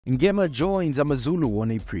Ngema joins AmaZulu on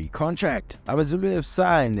a pre-contract. AmaZulu have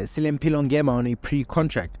signed Celimpilo Ngema on a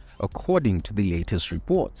pre-contract, according to the latest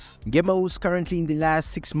reports. Ngema, who's currently in the last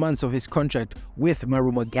 6 months of his contract with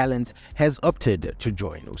Marumo Gallants, has opted to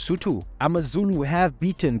join Usuthu. AmaZulu have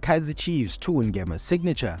beaten Kaizer Chiefs to Ngema's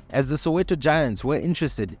signature, as the Soweto Giants were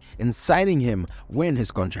interested in signing him when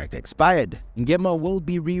his contract expired. Ngema will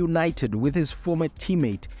be reunited with his former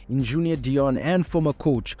teammate in Junior Dion and former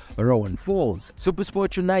coach Romain Folz.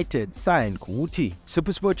 SuperSport United signed Kewuti.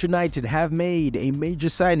 SuperSport United have made a major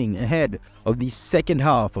signing ahead of the second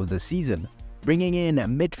half of the season, bringing in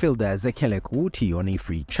midfielder Zukile Kewuti on a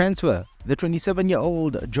free transfer. The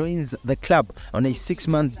 27-year-old joins the club on a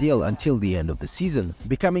 6-month deal until the end of the season,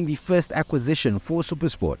 becoming the first acquisition for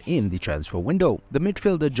SuperSport in the transfer window. The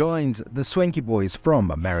midfielder joins the Swanky Boys from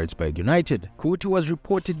Marumo United. Kewuti was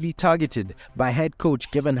reportedly targeted by head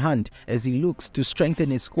coach Kevin Hunt as he looks to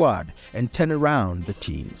strengthen his squad and turn around the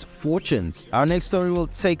team's fortunes. Our next story will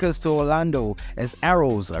take us to Orlando as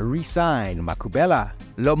Arrows re-sign Makubela.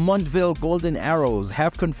 Lomontville Golden Arrows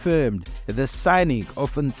have confirmed the signing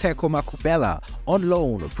of Nteko Makubela on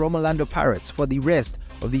loan from Orlando Pirates for the rest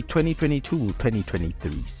of the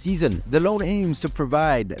 2022-2023 season. The loan aims to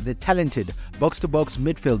provide the talented box-to-box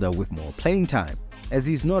midfielder with more playing time, as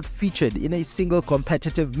he's not featured in a single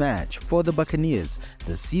competitive match for the Buccaneers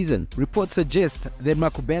this season. Reports suggest that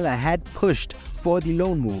Makubela had pushed for the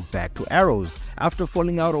loan move back to Arrows after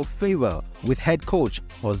falling out of favor with head coach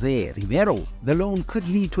Jose Rivero. The loan could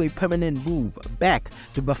lead to a permanent move back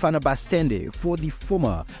to Bafana Bastende for the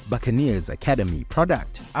former Buccaneers Academy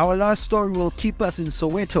product. Our last story will keep us in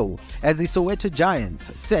Soweto, as the Soweto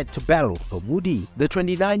Giants set to battle for Mmodi. The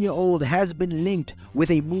 29-year-old has been linked with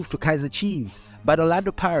a move to Kaizer Chiefs, but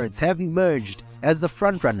Orlando Pirates have emerged as the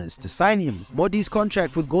frontrunners to sign him. Mmodi's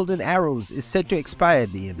contract with Golden Arrows is set to expire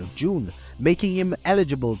at the end of June, making him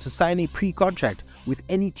eligible to sign a pre-contract with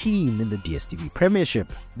any team in the DSTV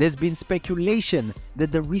Premiership. There's been speculation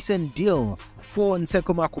that the recent deal for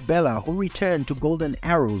Nteko Makubela, who returned to Golden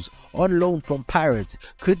Arrows on loan from Pirates,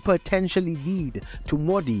 could potentially lead to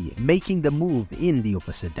Mmodi making the move in the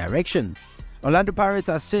opposite direction. Orlando Pirates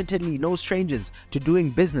are certainly no strangers to doing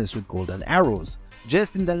business with Golden Arrows.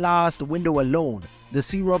 Just in the last window alone, the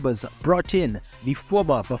Sea Robbers brought in the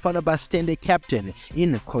former Bafana Bastende captain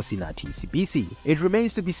in Kosinati Sibisi. It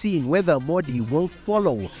remains to be seen whether Mmodi will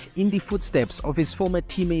follow in the footsteps of his former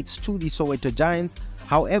teammates to the Soweto Giants.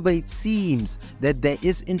 However, it seems that there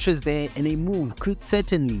is interest there, and a move could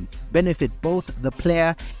certainly benefit both the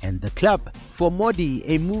player and the club. For Mmodi,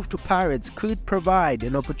 a move to Pirates could provide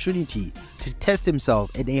an opportunity to test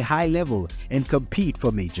himself at a high level and compete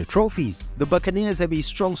for major trophies. The Buccaneers have a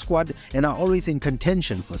strong squad and are always in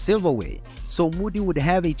contention for silverware, so Mmodi would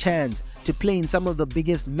have a chance to play in some of the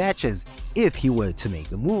biggest matches if he were to make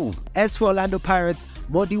the move. As for Orlando Pirates,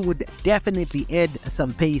 Mmodi would definitely add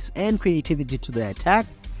some pace and creativity to the attack,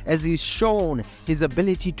 as he's shown his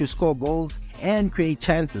ability to score goals and create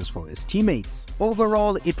chances for his teammates.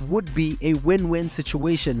 Overall, it would be a win-win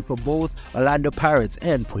situation for both Orlando Pirates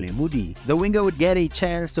and Pule Mmodi. The winger would get a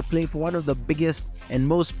chance to play for one of the biggest and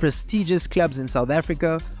most prestigious clubs in South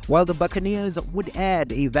Africa, while the Buccaneers would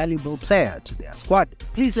add a valuable player to their squad.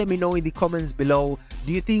 Please let me know in the comments below,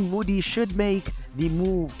 do you think Mmodi should make the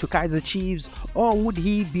move to Kaizer Chiefs, or would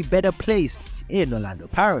he be better placed in Orlando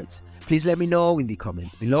Pirates? Please let me know in the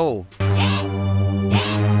comments below.